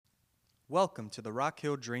Welcome to the Rock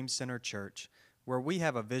Hill Dream Center Church, where we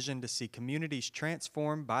have a vision to see communities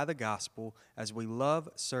transformed by the gospel as we love,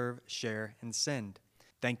 serve, share, and send.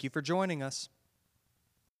 Thank you for joining us.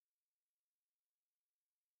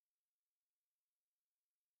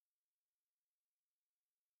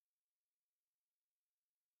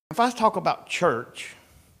 If I talk about church,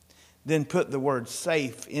 then put the word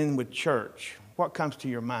safe in with church, what comes to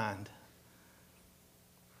your mind?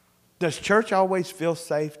 Does church always feel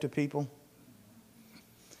safe to people?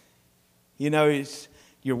 You know,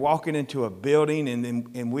 you're walking into a building,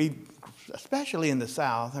 and we, especially in the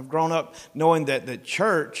South, have grown up knowing that the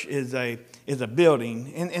church is a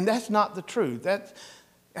building, and that's not the truth.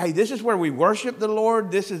 Hey, this is where we worship the Lord.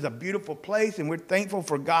 This is a beautiful place, and we're thankful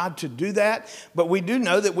for God to do that. But we do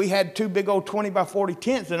know that we had two big old 20 by 40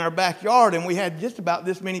 tents in our backyard, and we had just about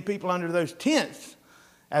this many people under those tents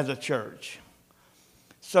as a church.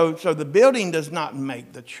 So the building does not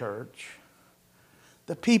make the church.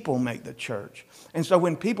 The people make the church. And so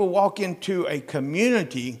when people walk into a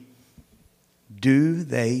community, do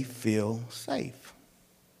they feel safe?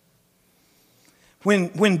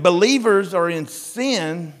 When believers are in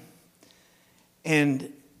sin,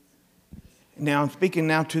 and now I'm speaking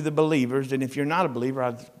now to the believers, and if you're not a believer,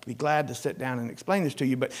 I'd be glad to sit down and explain this to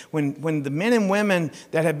you. But when the men and women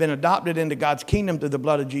that have been adopted into God's kingdom through the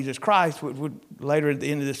blood of Jesus Christ, later at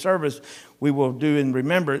the end of the service, we will do in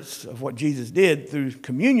remembrance of what Jesus did through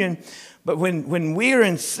communion. But when we're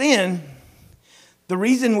in sin, the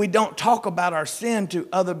reason we don't talk about our sin to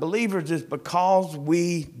other believers is because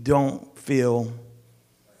we don't feel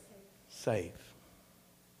safe.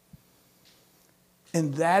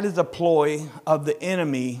 And that is a ploy of the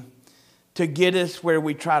enemy to get us where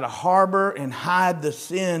we try to harbor and hide the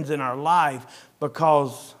sins in our life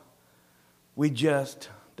because we just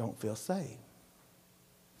don't feel safe.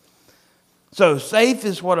 So safe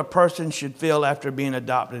is what a person should feel after being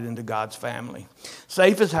adopted into God's family.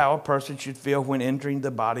 Safe is how a person should feel when entering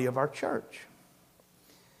the body of our church.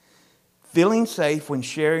 Feeling safe when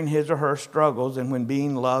sharing his or her struggles and when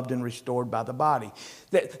being loved and restored by the body.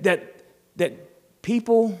 That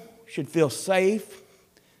people should feel safe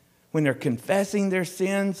when they're confessing their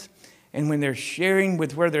sins and when they're sharing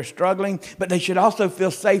with where they're struggling, but they should also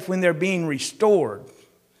feel safe when they're being restored.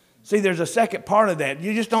 See, there's a second part of that.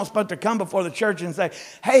 You just don't supposed to come before the church and say,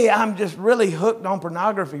 hey, I'm just really hooked on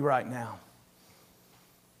pornography right now.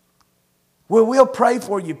 Well, we'll pray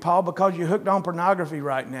for you, Paul, because you're hooked on pornography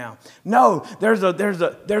right now. No, there's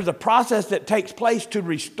a process that takes place to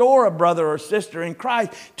restore a brother or sister in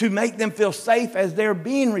Christ, to make them feel safe as they're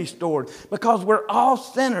being restored, because we're all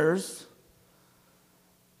sinners.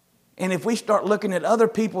 And if we start looking at other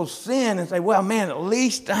people's sin and say, well, man, at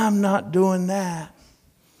least I'm not doing that,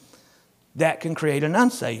 that can create an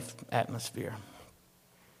unsafe atmosphere.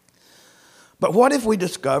 But what if we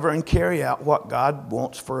discover and carry out what God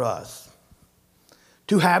wants for us?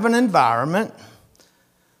 To have an environment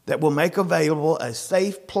that will make available a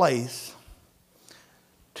safe place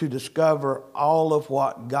to discover all of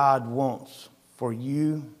what God wants for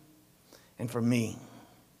you and for me,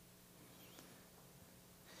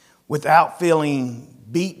 without feeling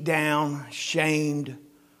beat down, shamed,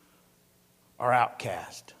 or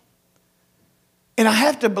outcast. And I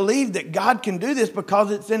have to believe that God can do this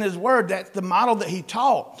because it's in His Word. That's the model that He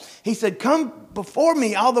taught. He said, come before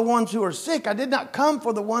me, all the ones who are sick. I did not come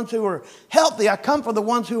for the ones who are healthy. I come for the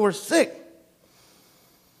ones who are sick.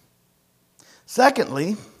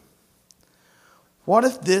 Secondly, what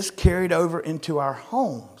if this carried over into our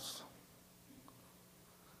homes?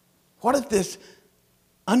 What if this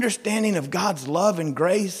understanding of God's love and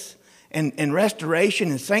grace and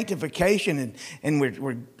restoration and sanctification, and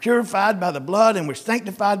we're purified by the blood and we're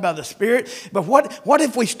sanctified by the Spirit. But what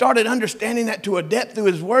if we started understanding that to a depth through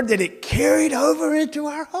His Word that it carried over into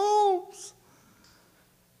our homes?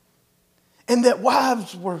 And that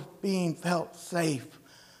wives were being felt safe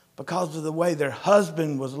because of the way their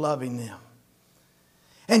husband was loving them.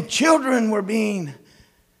 And children were being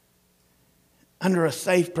under a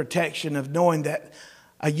safe protection of knowing that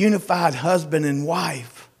a unified husband and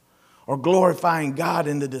wife or glorifying God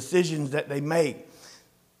in the decisions that they make,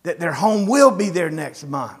 that their home will be there next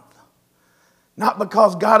month. Not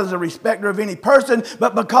because God is a respecter of any person,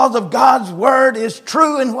 but because of God's word is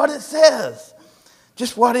true in what it says.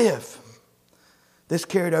 Just what if this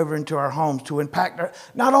carried over into our homes to impact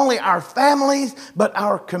not only our families, but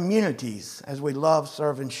our communities as we love,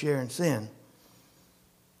 serve, and share and sin.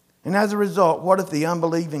 And as a result, what if the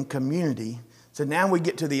unbelieving community... So now we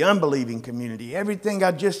get to the unbelieving community. Everything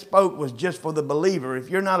I just spoke was just for the believer. If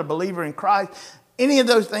you're not a believer in Christ, any of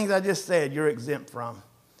those things I just said, you're exempt from.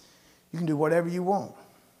 You can do whatever you want.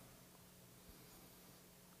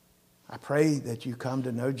 I pray that you come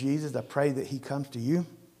to know Jesus. I pray that he comes to you.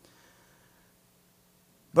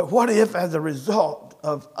 But what if, as a result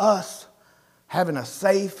of us having a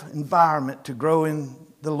safe environment to grow in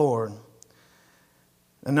the Lord,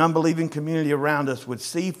 an unbelieving community around us would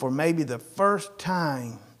see for maybe the first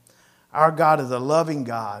time our God is a loving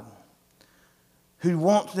God who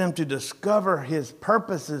wants them to discover his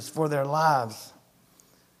purposes for their lives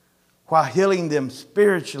while healing them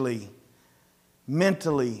spiritually,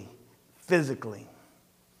 mentally, physically.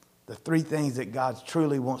 The three things that God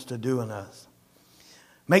truly wants to do in us.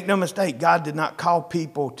 Make no mistake, God did not call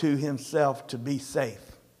people to himself to be safe.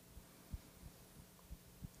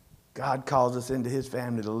 God calls us into his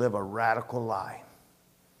family to live a radical life.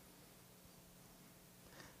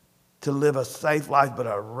 To live a safe life, but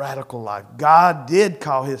a radical life. God did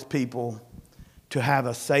call his people to have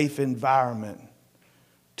a safe environment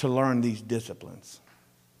to learn these disciplines.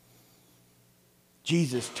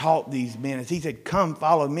 Jesus taught these men as he said, come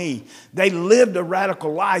follow me. They lived a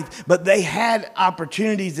radical life, but they had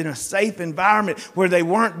opportunities in a safe environment where they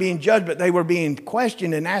weren't being judged, but they were being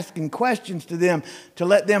questioned and asking questions to them to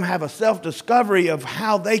let them have a self-discovery of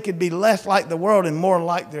how they could be less like the world and more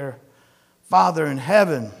like their Father in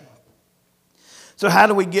heaven. So how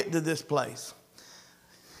do we get to this place?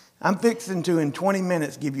 I'm fixing to, in 20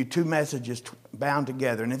 minutes, give you two messages bound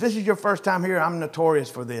together. And if this is your first time here, I'm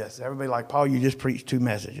notorious for this. Everybody like, Paul, you just preached two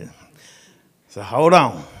messages. So hold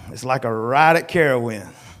on. It's like a ride at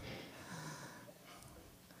Carowinds.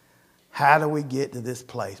 How do we get to this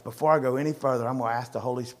place? Before I go any further, I'm going to ask the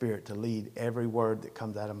Holy Spirit to lead every word that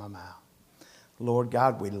comes out of my mouth. Lord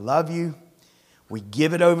God, we love you. We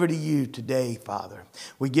give it over to you today, Father.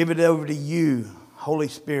 We give it over to you, Holy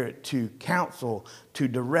Spirit, to counsel, to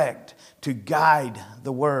direct, to guide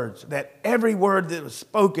the words. That every word that was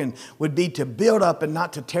spoken would be to build up and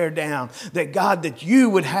not to tear down. That God, that you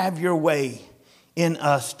would have your way in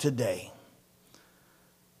us today.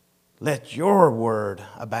 Let your word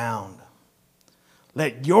abound.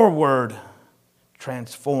 Let your word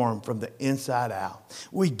transform from the inside out.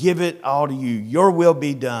 We give it all to you. Your will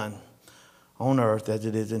be done on earth as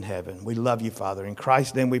it is in heaven. We love you, Father. In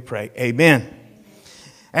Christ's name we pray. Amen.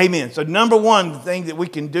 Amen. So number one, the thing that we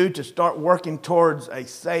can do to start working towards a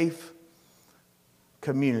safe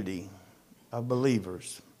community of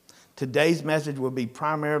believers. Today's message will be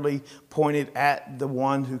primarily pointed at the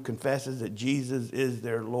one who confesses that Jesus is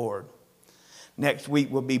their Lord. Next week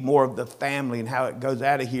will be more of the family and how it goes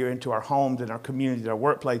out of here into our homes and our communities, our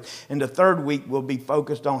workplace. And the third week will be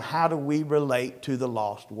focused on how do we relate to the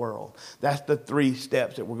lost world. That's the 3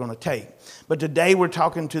 steps that we're going to take. But today we're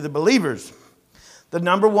talking to the believers. The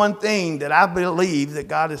number one thing that I believe that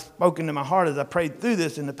God has spoken to my heart as I prayed through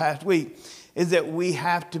this in the past week is that we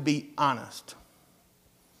have to be honest.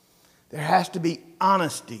 There has to be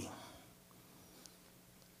honesty.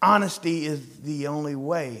 Honesty is the only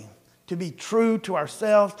way to be true to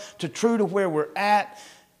ourselves, to true to where we're at.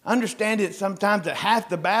 Understand it sometimes that half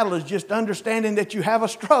the battle is just understanding that you have a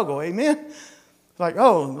struggle. Amen? It's like,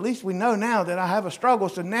 oh, at least we know now that I have a struggle,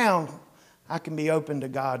 so now I can be open to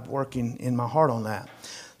God working in my heart on that.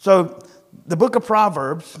 So the book of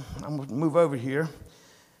Proverbs, I'm going to move over here.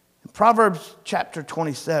 Proverbs chapter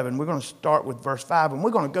 27, we're going to start with verse 5, and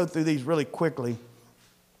we're going to go through these really quickly.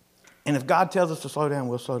 And if God tells us to slow down,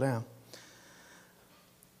 we'll slow down.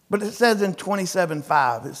 But it says in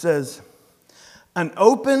 27:5, it says, an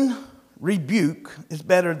open rebuke is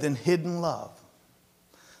better than hidden love.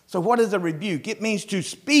 So what is a rebuke? It means to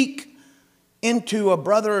speak into a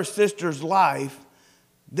brother or sister's life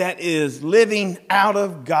that is living out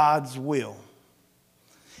of God's will.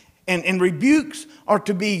 And rebukes are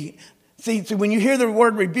to be, see, when you hear the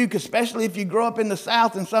word rebuke, especially if you grow up in the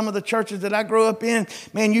South and some of the churches that I grew up in,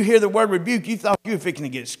 man, you hear the word rebuke, you thought you were fixing to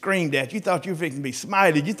get screamed at. You thought you were fixing to be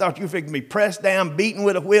smited. You thought you were fixing to be pressed down, beaten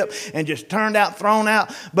with a whip, and just turned out, thrown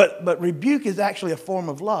out. But rebuke is actually a form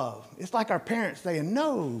of love. It's like our parents saying,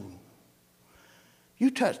 no,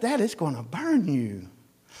 you touch that, it's going to burn you.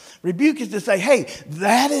 Rebuke is to say, hey,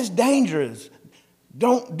 that is dangerous.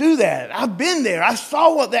 Don't do that. I've been there. I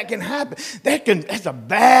saw what that can happen. That's a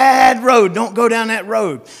bad road. Don't go down that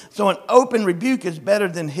road. So an open rebuke is better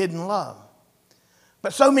than hidden love.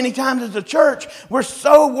 But so many times as a church, we're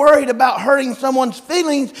so worried about hurting someone's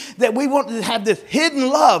feelings that we want to have this hidden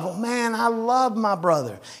love. Oh, man, I love my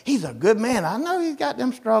brother. He's a good man. I know he's got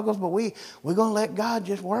them struggles, but we're going to let God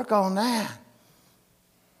just work on that.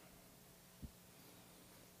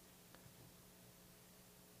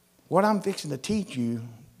 What I'm fixing to teach you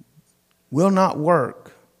will not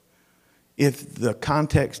work if the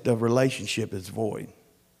context of relationship is void.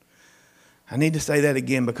 I need to say that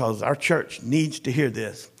again because our church needs to hear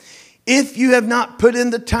this. If you have not put in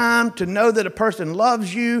the time to know that a person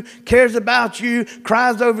loves you, cares about you,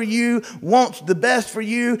 cries over you, wants the best for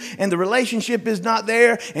you, and the relationship is not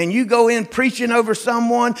there, and you go in preaching over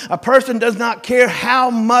someone, a person does not care how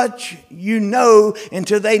much you know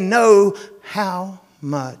until they know how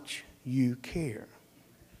much you care.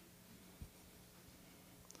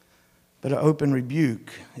 But an open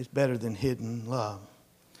rebuke is better than hidden love.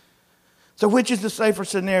 So which is the safer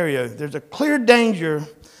scenario? There's a clear danger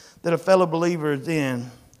that a fellow believer is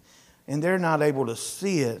in, and they're not able to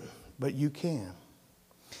see it, but you can.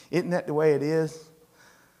 Isn't that the way it is?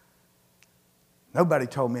 Nobody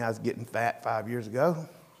told me I was getting fat 5 years ago.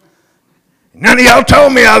 None of y'all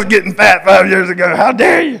told me I was getting fat 5 years ago. How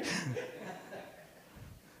dare you?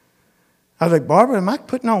 I was like, Barbara, am I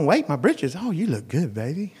putting on weight? My britches. Oh, you look good,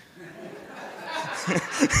 baby.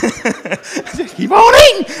 Just keep on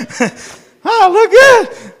eating. Oh, look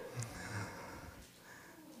good.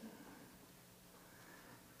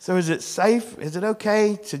 So is it safe? Is it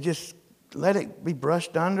okay to just let it be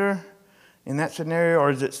brushed under in that scenario? Or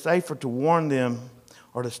is it safer to warn them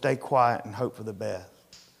or to stay quiet and hope for the best?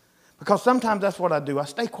 Because sometimes that's what I do. I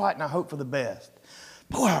stay quiet and I hope for the best.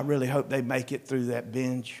 Boy, I really hope they make it through that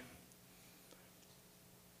binge.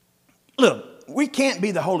 Look, we can't be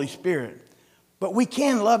the Holy Spirit, but we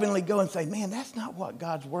can lovingly go and say, man, that's not what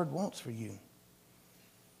God's word wants for you.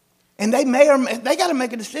 And they got to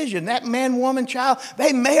make a decision. That man, woman, child,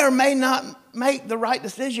 they may or may not make the right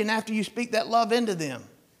decision after you speak that love into them.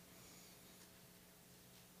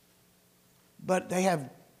 But they have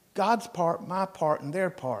God's part, my part, and their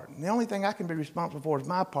part. And the only thing I can be responsible for is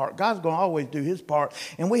my part. God's going to always do his part.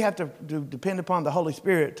 And we have to depend upon the Holy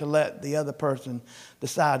Spirit to let the other person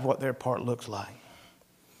decide what their part looks like.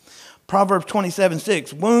 Proverbs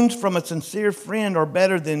 27:6, wounds from a sincere friend are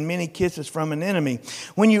better than many kisses from an enemy.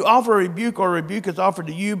 When you offer a rebuke or a rebuke is offered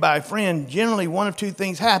to you by a friend, generally one of two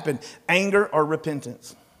things happen, anger or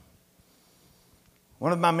repentance.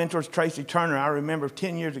 One of my mentors, Tracy Turner, I remember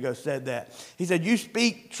 10 years ago said that. He said, you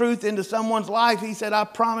speak truth into someone's life. He said, I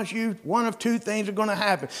promise you one of two things are going to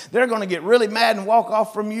happen. They're going to get really mad and walk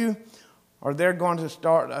off from you, or they're going to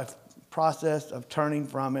start a process of turning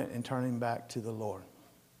from it and turning back to the Lord.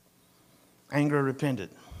 Anger,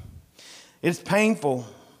 repentant. It's painful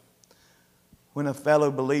when a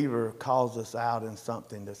fellow believer calls us out in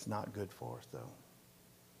something that's not good for us, though.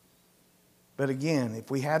 But again,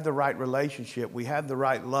 if we have the right relationship, we have the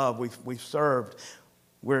right love, we've served,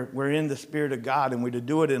 we're in the Spirit of God, and we're to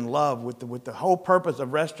do it in love with the whole purpose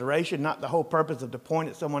of restoration, not the whole purpose of to point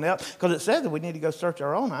at someone else. Because it says that we need to go search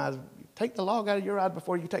our own eyes. Take the log out of your eye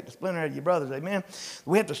before you take the splinter out of your brother's. Amen?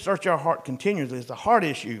 We have to search our heart continuously. It's a heart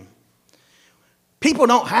issue. People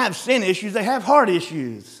don't have sin issues, they have heart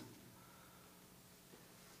issues.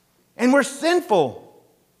 And we're sinful.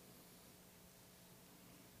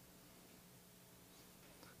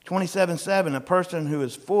 27:7, a person who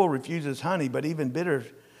is full refuses honey, but even bitter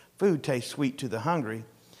food tastes sweet to the hungry.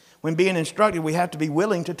 When being instructed, we have to be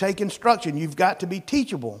willing to take instruction. You've got to be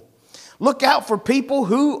teachable. Look out for people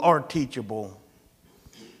who are teachable.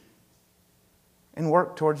 And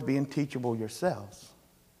work towards being teachable yourselves.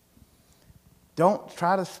 Don't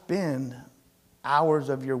try to spend hours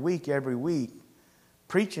of your week every week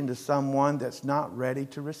preaching to someone that's not ready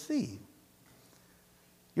to receive.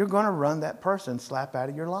 You're going to run that person slap out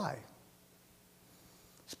of your life.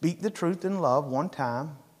 Speak the truth in love one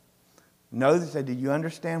time. Know they say, did you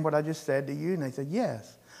understand what I just said to you? And they said,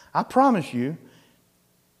 yes. I promise you,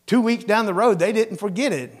 2 weeks down the road, they didn't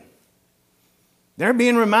forget it. They're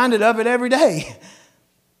being reminded of it every day.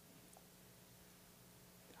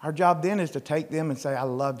 Our job then is to take them and say, I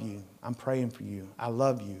love you. I'm praying for you. I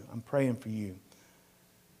love you. I'm praying for you.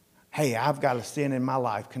 Hey, I've got a sin in my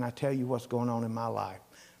life. Can I tell you what's going on in my life?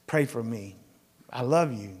 Pray for me. I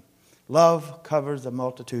love you. Love covers a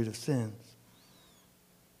multitude of sins.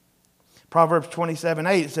 Proverbs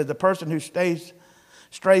 27:8 says, the person who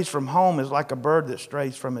strays from home is like a bird that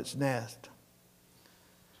strays from its nest.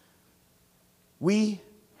 We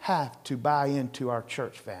have to buy into our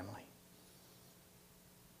church family.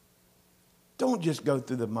 Don't just go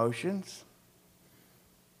through the motions.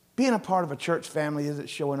 Being a part of a church family isn't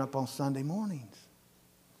showing up on Sunday mornings.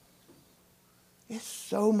 It's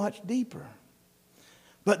so much deeper.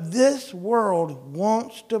 But this world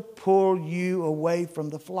wants to pull you away from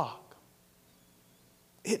the flock.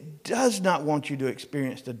 It does not want you to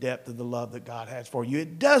experience the depth of the love that God has for you.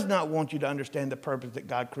 It does not want you to understand the purpose that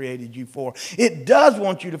God created you for. It does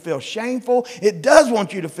want you to feel shameful. It does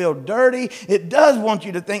want you to feel dirty. It does want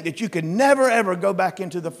you to think that you can never, ever go back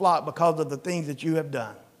into the flock because of the things that you have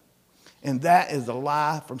done. And that is a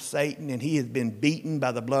lie from Satan, and he has been beaten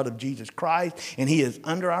by the blood of Jesus Christ, and he is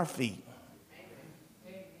under our feet.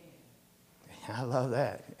 Amen. I love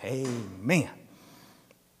that. Amen.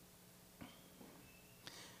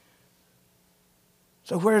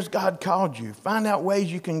 So where's God called you? Find out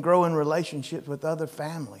ways you can grow in relationships with other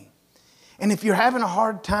family. And if you're having a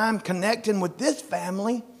hard time connecting with this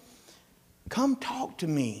family, come talk to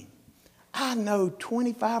me. I know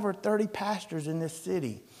 25 or 30 pastors in this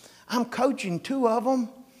city. I'm coaching 2 of them.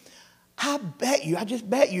 I just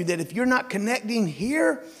bet you that if you're not connecting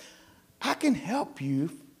here, I can help you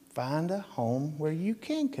find a home where you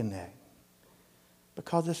can connect.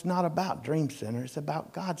 Because it's not about Dream Center, it's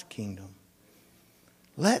about God's kingdom.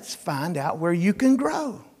 Let's find out where you can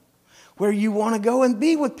grow, where you want to go and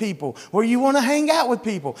be with people, where you want to hang out with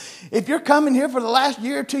people. If you're coming here for the last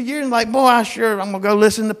year or 2 years and like, boy, I'm going to go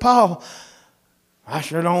listen to Paul. I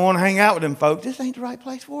sure don't want to hang out with them folks. This ain't the right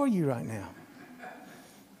place for you right now.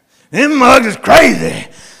 Them mugs is crazy.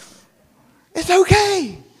 It's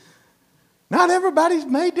okay. Not everybody's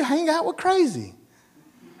made to hang out with crazy.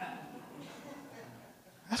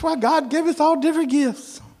 That's why God gave us all different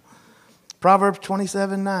gifts. Proverbs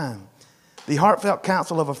 27:9. The heartfelt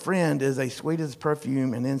counsel of a friend is as sweet as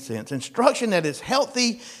perfume and incense. Instruction that is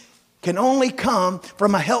healthy can only come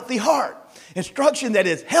from a healthy heart. Instruction that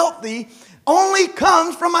is healthy only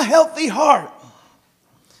comes from a healthy heart.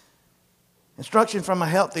 Instruction from a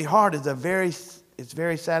healthy heart is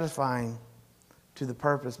very satisfying to the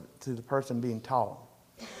person being taught.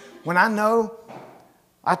 When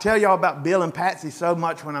I tell y'all about Bill and Patsy so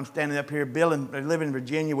much when I'm standing up here. Bill and they live in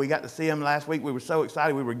Virginia. We got to see them last week. We were so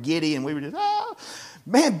excited. We were giddy and we were just, oh.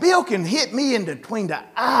 Man, Bill can hit me in between the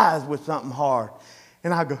eyes with something hard.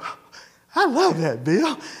 And I go, I love that,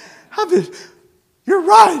 Bill. You're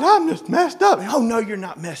right. I'm just messed up. Oh, no, you're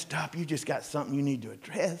not messed up. You just got something you need to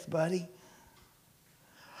address, buddy.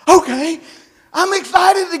 Okay, I'm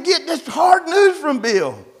excited to get this hard news from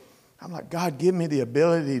Bill. I'm like, God, give me the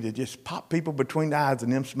ability to just pop people between the eyes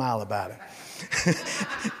and them smile about it.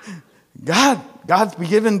 God's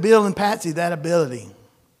given Bill and Patsy that ability.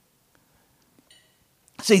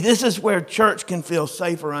 See, this is where church can feel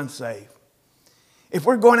safe or unsafe. If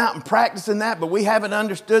we're going out and practicing that, but we haven't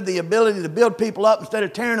understood the ability to build people up instead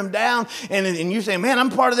of tearing them down, and you say, man, I'm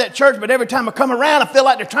part of that church, but every time I come around, I feel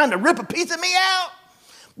like they're trying to rip a piece of me out.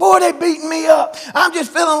 Boy, they beating me up. I'm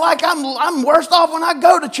just feeling like I'm worse off when I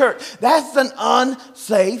go to church. That's an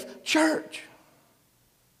unsafe church.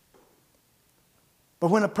 But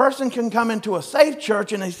when a person can come into a safe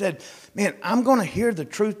church and they said, man, I'm going to hear the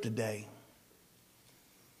truth today.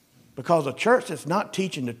 Because a church that's not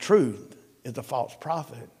teaching the truth is a false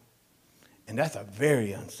prophet. And that's a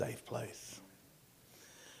very unsafe place.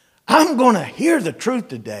 I'm going to hear the truth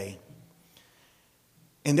today.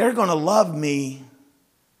 And they're going to love me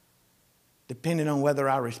depending on whether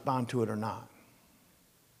I respond to it or not.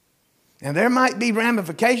 And there might be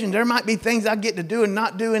ramifications. There might be things I get to do and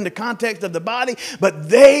not do in the context of the body. But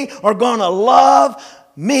they are going to love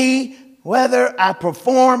me whether I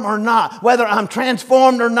perform or not. Whether I'm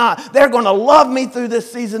transformed or not. They're going to love me through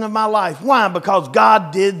this season of my life. Why? Because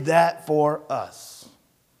God did that for us.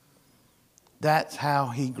 That's how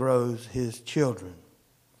He grows His children.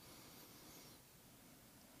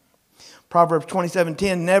 Proverbs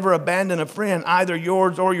 27:10, never abandon a friend, either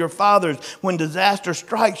yours or your father's. When disaster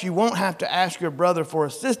strikes, you won't have to ask your brother for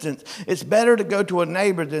assistance. It's better to go to a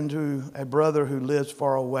neighbor than to a brother who lives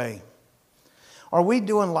far away. Are we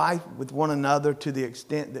doing life with one another to the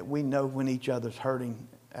extent that we know when each other's hurting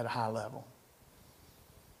at a high level?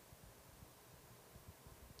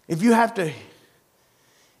 If you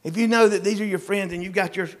know that these are your friends and you've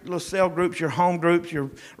got your little cell groups, your home groups, your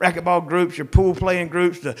racquetball groups, your pool playing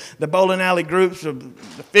groups, the bowling alley groups, the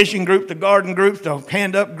fishing groups, the garden groups, the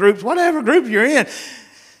hand-up groups, whatever group you're in,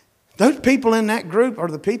 those people in that group are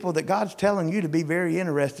the people that God's telling you to be very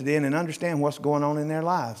interested in and understand what's going on in their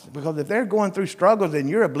lives. Because if they're going through struggles and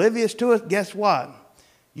you're oblivious to it, guess what?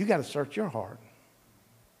 You got to search your heart.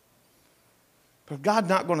 Because God's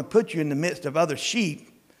not going to put you in the midst of other sheep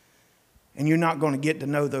and you're not going to get to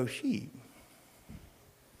know those sheep.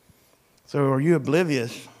 So are you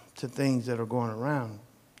oblivious to things that are going around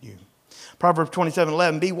you? Proverbs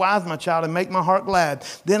 27:11, be wise, my child, and make my heart glad.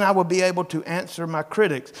 Then I will be able to answer my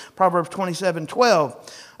critics. Proverbs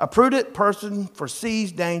 27:12, a prudent person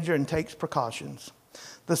foresees danger and takes precautions.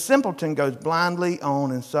 The simpleton goes blindly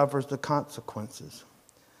on and suffers the consequences.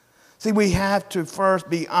 See, we have to first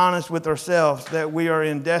be honest with ourselves that we are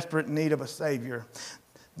in desperate need of a Savior.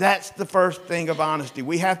 That's the first thing of honesty.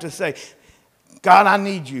 We have to say, God, I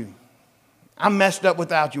need you. I'm messed up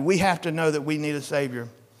without you. We have to know that we need a Savior.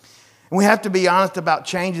 And we have to be honest about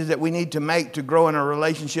changes that we need to make to grow in our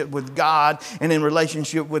relationship with God and in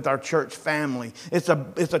relationship with our church family. It's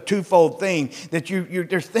a twofold thing. That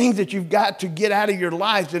there's things that you've got to get out of your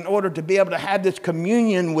lives in order to be able to have this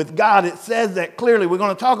communion with God. It says that clearly. We're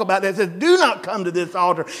going to talk about that. It says, do not come to this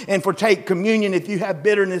altar and partake communion if you have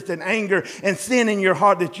bitterness and anger and sin in your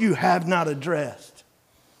heart that you have not addressed.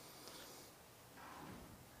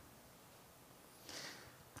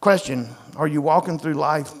 Question, are you walking through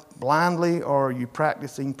life blindly, or are you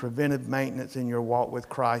practicing preventive maintenance in your walk with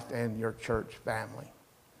Christ and your church family?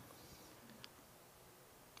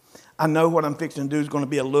 I know what I'm fixing to do is going to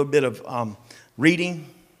be a little bit of reading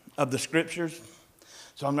of the scriptures.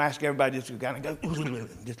 So I'm going to ask everybody just to kind of go,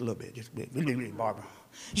 just a little bit, Barbara.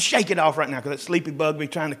 Just shake it off right now, because that sleepy bug be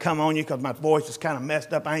trying to come on you, because my voice is kind of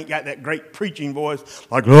messed up. I ain't got that great preaching voice.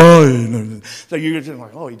 Like, oh. So you're just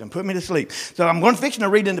like, oh, you done put me to sleep. So I'm going to fix to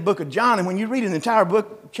read in the book of John. And when you read an entire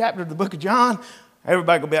chapter of the book of John,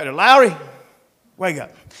 everybody will be out there, Lowry, wake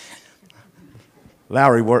up.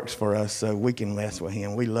 Lowry works for us, so we can mess with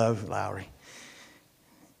him. We love Lowry.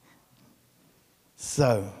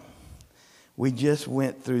 So we just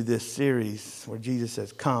went through this series where Jesus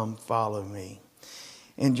says, come, follow me.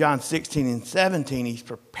 In John 16 and 17, he's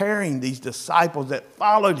preparing these disciples that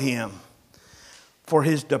followed him for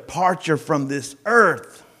his departure from this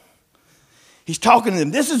earth. He's talking to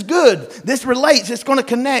them. This is good. This relates. It's going to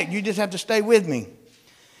connect. You just have to stay with me.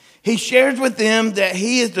 He shares with them that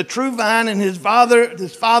he is the true vine and his father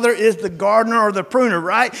is the gardener or the pruner,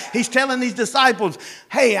 right? He's telling these disciples,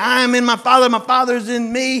 hey, I am in my Father is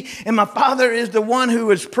in me, and my Father is the one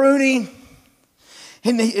who is pruning.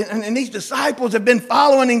 And these disciples have been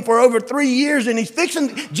following him for over 3 years, and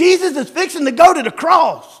Jesus is fixing to go to the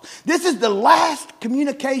cross. This is the last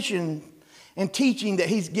communication and teaching that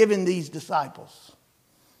he's given these disciples.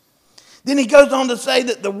 Then he goes on to say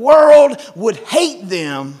that the world would hate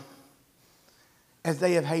them as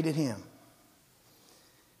they have hated him.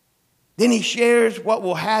 Then he shares what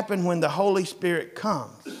will happen when the Holy Spirit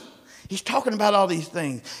comes. He's talking about all these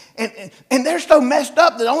things. And they're so messed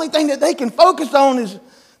up that the only thing that they can focus on is,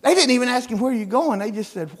 they didn't even ask him, where are you going? They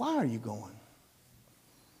just said, why are you going?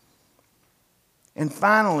 And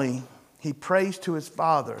finally, he prays to his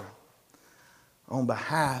Father on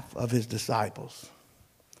behalf of his disciples.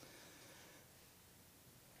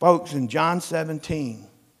 Folks, in John 17,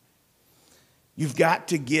 you've got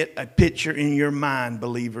to get a picture in your mind,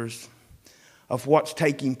 believers, of what's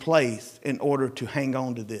taking place in order to hang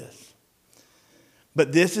on to this.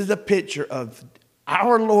 But this is a picture of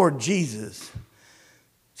our Lord Jesus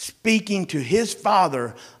speaking to his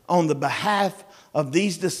Father on the behalf of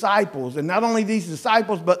these disciples. And not only these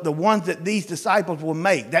disciples, but the ones that these disciples will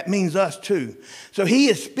make. That means us too. So he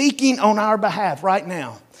is speaking on our behalf right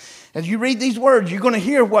now. As you read these words, you're going to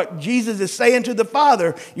hear what Jesus is saying to the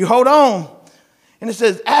Father. You hold on. And it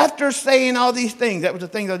says, after saying all these things, that was the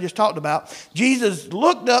things I just talked about, Jesus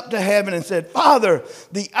looked up to heaven and said, Father,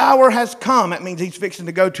 the hour has come. That means he's fixing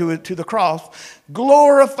to go to the cross.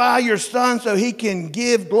 Glorify your Son so he can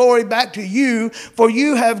give glory back to you, for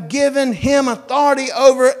you have given him authority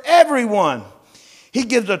over everyone. He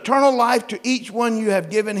gives eternal life to each one you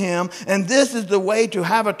have given him, and this is the way to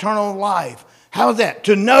have eternal life. How's that?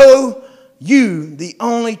 To know you, the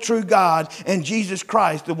only true God, and Jesus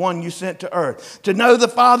Christ, the one you sent to earth. To know the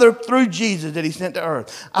Father through Jesus that he sent to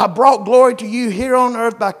earth. I brought glory to you here on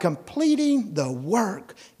earth by completing the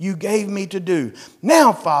work you gave me to do.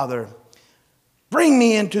 Now, Father, bring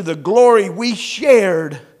me into the glory we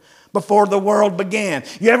shared before the world began.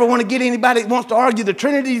 You ever want to get anybody that wants to argue the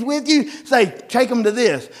Trinity with you? Say, take them to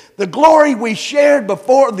this. The glory we shared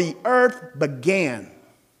before the earth began.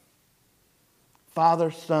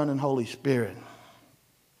 Father, Son, and Holy Spirit.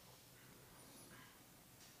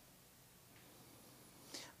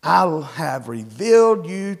 I have revealed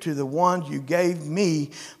you to the ones you gave me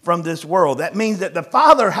from this world. That means that the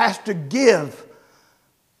Father has to give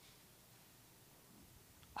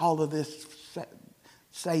all of this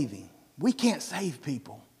saving. We can't save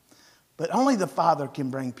people, but only the Father can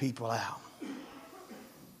bring people out.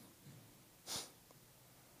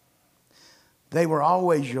 They were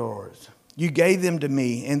always yours. You gave them to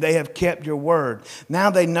me, and they have kept your word. Now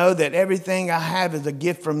they know that everything I have is a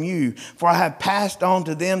gift from you, for I have passed on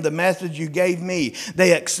to them the message you gave me.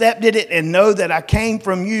 They accepted it and know that I came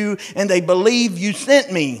from you, and they believe you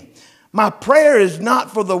sent me. My prayer is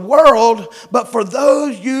not for the world, but for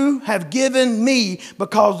those you have given me,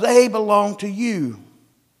 because they belong to you.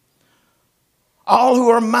 All who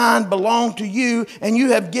are mine belong to you, and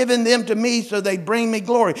you have given them to me, so they bring me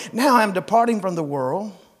glory. Now I am departing from the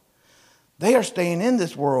world. They are staying in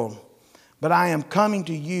this world, but I am coming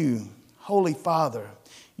to you. Holy Father,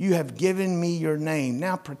 you have given me your name.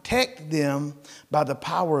 Now protect them by the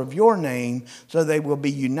power of your name so they will be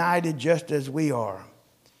united just as we are.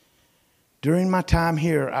 During my time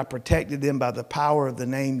here, I protected them by the power of the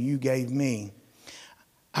name you gave me.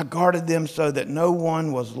 I guarded them so that no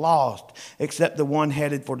one was lost except the one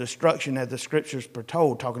headed for destruction, as the scriptures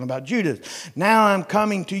foretold, talking about Judas. Now I'm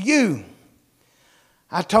coming to you.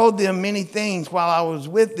 I told them many things while I was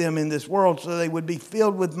with them in this world so they would be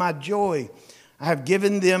filled with my joy. I have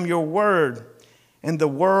given them your word, and the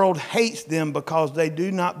world hates them because they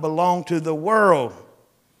do not belong to the world,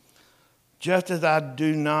 just as I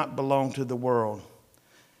do not belong to the world.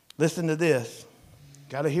 Listen to this.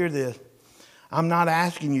 Got to hear this. I'm not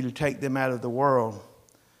asking you to take them out of the world,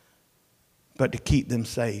 but to keep them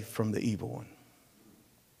safe from the evil one.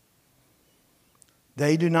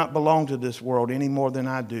 They do not belong to this world any more than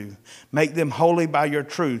I do. Make them holy by your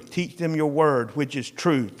truth. Teach them your word, which is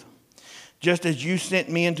truth. Just as you sent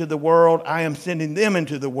me into the world, I am sending them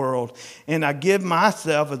into the world. And I give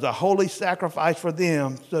myself as a holy sacrifice for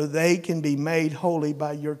them so they can be made holy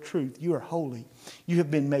by your truth. You are holy. You have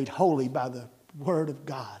been made holy by the word of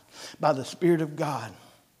God, by the Spirit of God.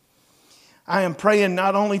 I am praying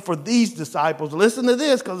not only for these disciples, listen to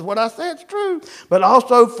this because what I said is true, but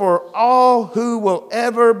also for all who will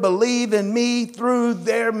ever believe in me through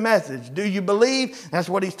their message. Do you believe? That's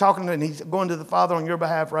what he's talking to, and he's going to the Father on your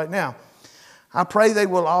behalf right now. I pray they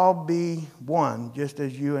will all be one, just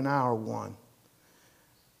as you and I are one.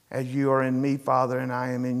 As you are in me, Father, and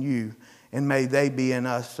I am in you. And may they be in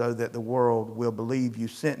us so that the world will believe you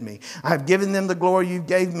sent me. I have given them the glory you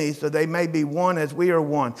gave me so they may be one as we are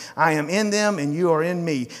one. I am in them and you are in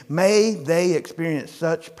me. May they experience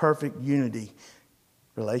such perfect unity.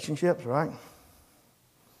 Relationships, right?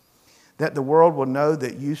 That the world will know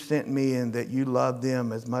that you sent me and that you love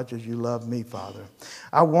them as much as you love me, Father.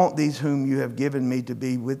 I want these whom you have given me to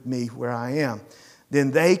be with me where I am.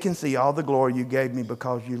 Then they can see all the glory you gave me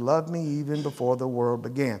because you loved me even before the world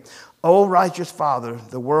began. O righteous Father,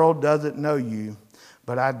 the world doesn't know you,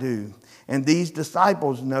 but I do. And these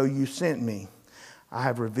disciples know you sent me. I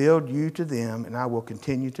have revealed you to them, and I will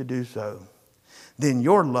continue to do so. Then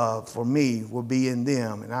your love for me will be in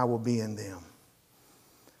them, and I will be in them.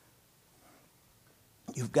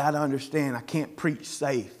 You've got to understand, I can't preach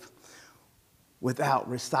safe without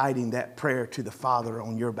reciting that prayer to the Father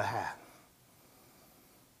on your behalf.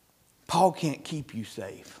 Paul can't keep you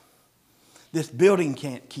safe. This building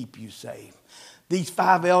can't keep you safe. These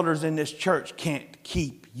 5 elders in this church can't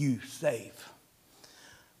keep you safe.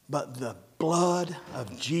 But the blood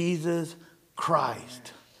of Jesus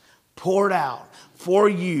Christ poured out for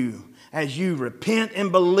you as you repent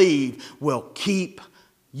and believe will keep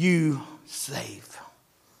you safe.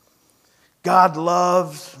 God's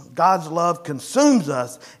love consumes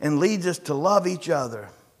us and leads us to love each other.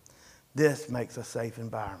 This makes a safe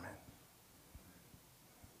environment.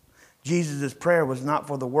 Jesus' prayer was not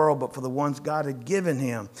for the world, but for the ones God had given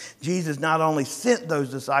him. Jesus not only sent those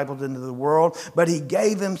disciples into the world, but he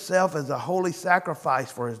gave himself as a holy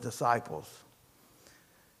sacrifice for his disciples.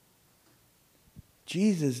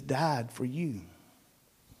 Jesus died for you.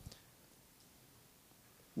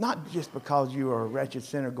 Not just because you are a wretched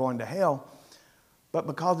sinner going to hell, but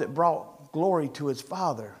because it brought glory to his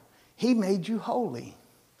Father. He made you holy.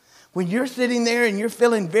 When you're sitting there and you're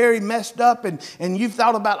feeling very messed up and you've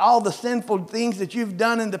thought about all the sinful things that you've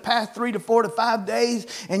done in the past 3 to 4 to 5 days,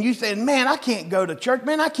 and you saying, man, I can't go to church.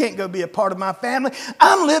 Man, I can't go be a part of my family.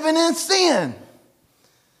 I'm living in sin.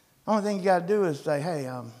 The only thing you got to do is say, hey,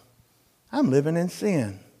 I'm living in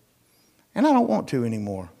sin. And I don't want to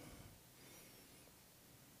anymore.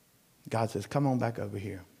 God says, come on back over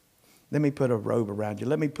here. Let me put a robe around you.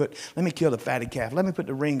 Let me kill the fatted calf. Let me put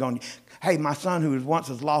the ring on you. Hey, my son who was once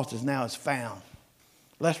was lost is now is found.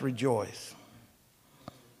 Let's rejoice.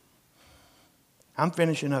 I'm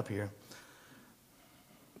finishing up here.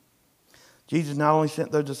 Jesus not only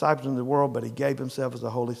sent those disciples into the world, but he gave himself as a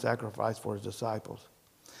holy sacrifice for his disciples.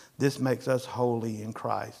 This makes us holy in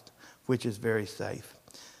Christ, which is very safe.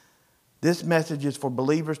 This message is for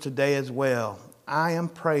believers today as well. I am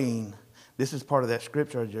praying. This is part of that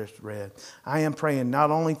scripture I just read. I am praying not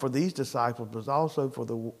only for these disciples, but also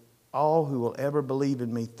for all who will ever believe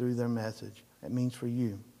in me through their message. That means for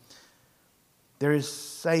you. There is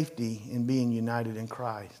safety in being united in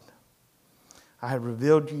Christ. I have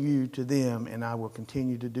revealed you to them, and I will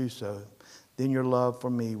continue to do so. Then your love for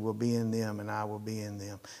me will be in them, and I will be in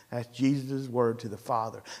them. That's Jesus' word to the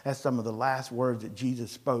Father. That's some of the last words that Jesus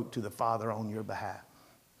spoke to the Father on your behalf.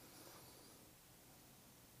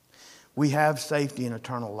 We have safety in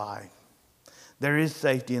eternal life. There is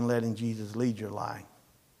safety in letting Jesus lead your life.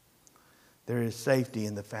 There is safety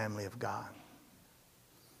in the family of God.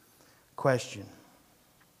 Question.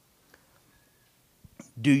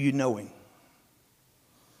 Do you know him?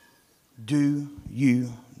 Do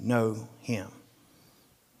you know him?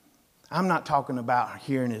 I'm not talking about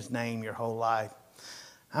hearing his name your whole life.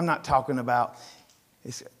 I'm not talking about,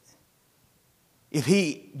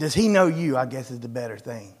 does he know you, I guess is the better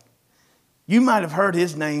thing. You might have heard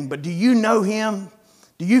his name, but do you know him?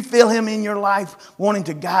 Do you feel him in your life wanting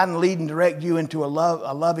to guide and lead and direct you into a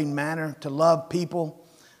loving manner, to love people,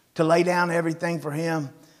 to lay down everything for him?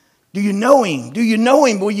 Do you know him? Do you know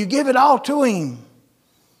him? Will you give it all to him?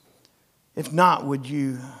 If not, would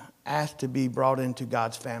you ask to be brought into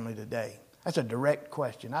God's family today? That's a direct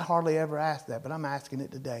question. I hardly ever ask that, but I'm asking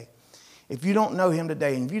it today. If you don't know him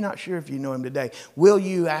today, and if you're not sure if you know him today, will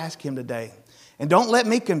you ask him today? And don't let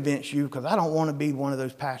me convince you, because I don't want to be one of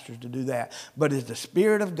those pastors to do that. But is the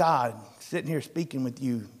Spirit of God sitting here speaking with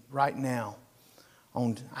you right now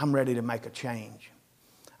on, I'm ready to make a change.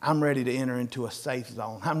 I'm ready to enter into a safe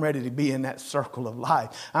zone. I'm ready to be in that circle of life.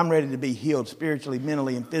 I'm ready to be healed spiritually,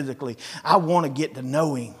 mentally, and physically. I want to get to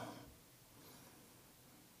know him.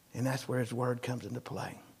 And that's where his word comes into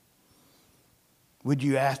play. Would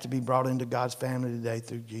you ask to be brought into God's family today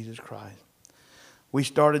through Jesus Christ? We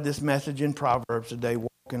started this message in Proverbs today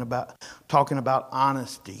talking about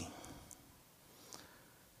honesty.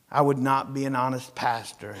 I would not be an honest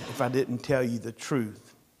pastor if I didn't tell you the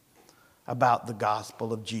truth about the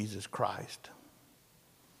gospel of Jesus Christ.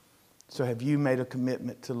 So have you made a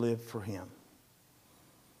commitment to live for him?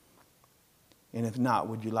 And if not,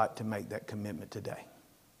 would you like to make that commitment today?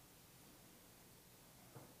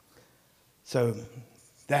 So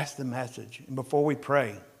that's the message. And before we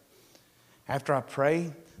pray, after I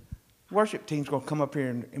pray, worship team's going to come up here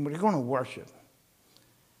and we're going to worship.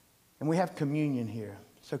 And we have communion here.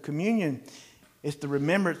 So communion is the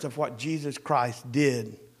remembrance of what Jesus Christ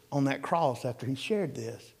did on that cross after he shared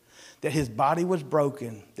this. That his body was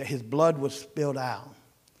broken, that his blood was spilled out.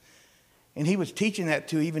 And he was teaching that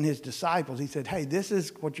to even his disciples. He said, hey, this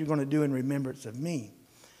is what you're going to do in remembrance of me.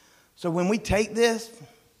 So when we take this,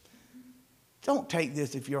 don't take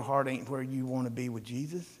this if your heart ain't where you want to be with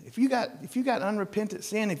Jesus. If you got unrepentant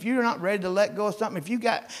sin, if you're not ready to let go of something, if you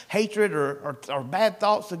got hatred or bad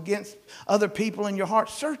thoughts against other people in your heart,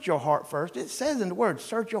 search your heart first. It says in the word,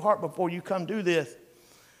 search your heart before you come do this,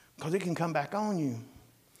 because it can come back on you.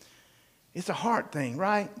 It's a heart thing,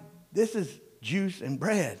 right? This is juice and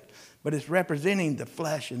bread, but it's representing the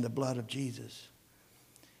flesh and the blood of Jesus.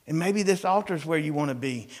 And maybe this altar is where you want to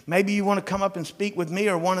be. Maybe you want to come up and speak with me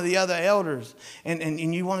or one of the other elders and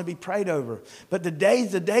you want to be prayed over. But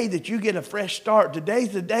today's the day that you get a fresh start. Today's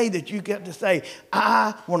the day that you get to say,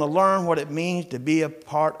 I want to learn what it means to be a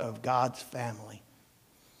part of God's family.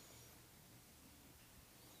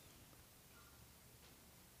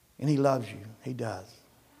 And he loves you. He does.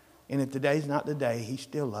 And if today's not the day, he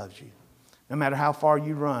still loves you. No matter how far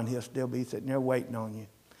you run, he'll still be sitting there waiting on you,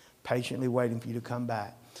 patiently waiting for you to come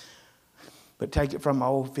back. But take it from my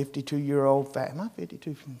old 52-year-old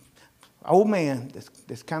old man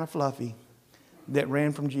that's kind of fluffy, that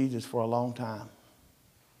ran from Jesus for a long time.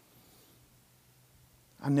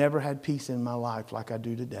 I never had peace in my life like I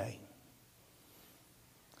do today.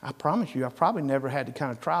 I promise you, I've probably never had the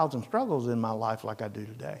kind of trials and struggles in my life like I do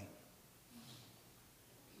today.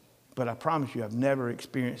 But I promise you, I've never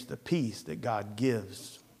experienced the peace that God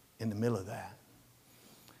gives in the middle of that.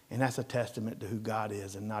 And that's a testament to who God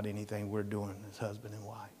is and not anything we're doing as husband and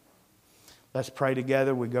wife. Let's pray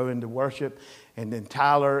together. We go into worship. And then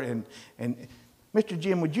Tyler and Mr.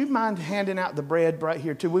 Jim, would you mind handing out the bread right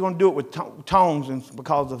here too? We're going to do it with tongs and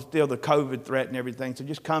because of still the COVID threat and everything. So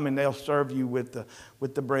just come and they'll serve you with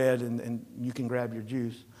the bread and you can grab your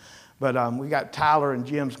juice. But we got Tyler and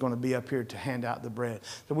Jim's going to be up here to hand out the bread.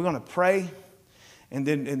 So we're going to pray and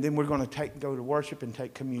then we're going to go to worship and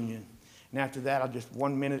take communion. And after that, I'll just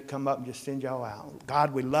 1 minute come up and just send y'all out.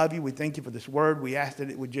 God, we love you. We thank you for this word. We ask that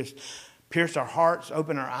it would just pierce our hearts,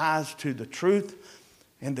 open our eyes to the truth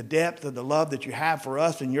and the depth of the love that you have for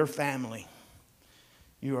us and your family.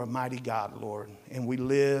 You are a mighty God, Lord, and we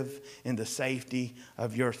live in the safety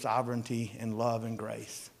of your sovereignty and love and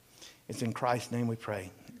grace. It's in Christ's name we pray.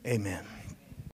 Amen.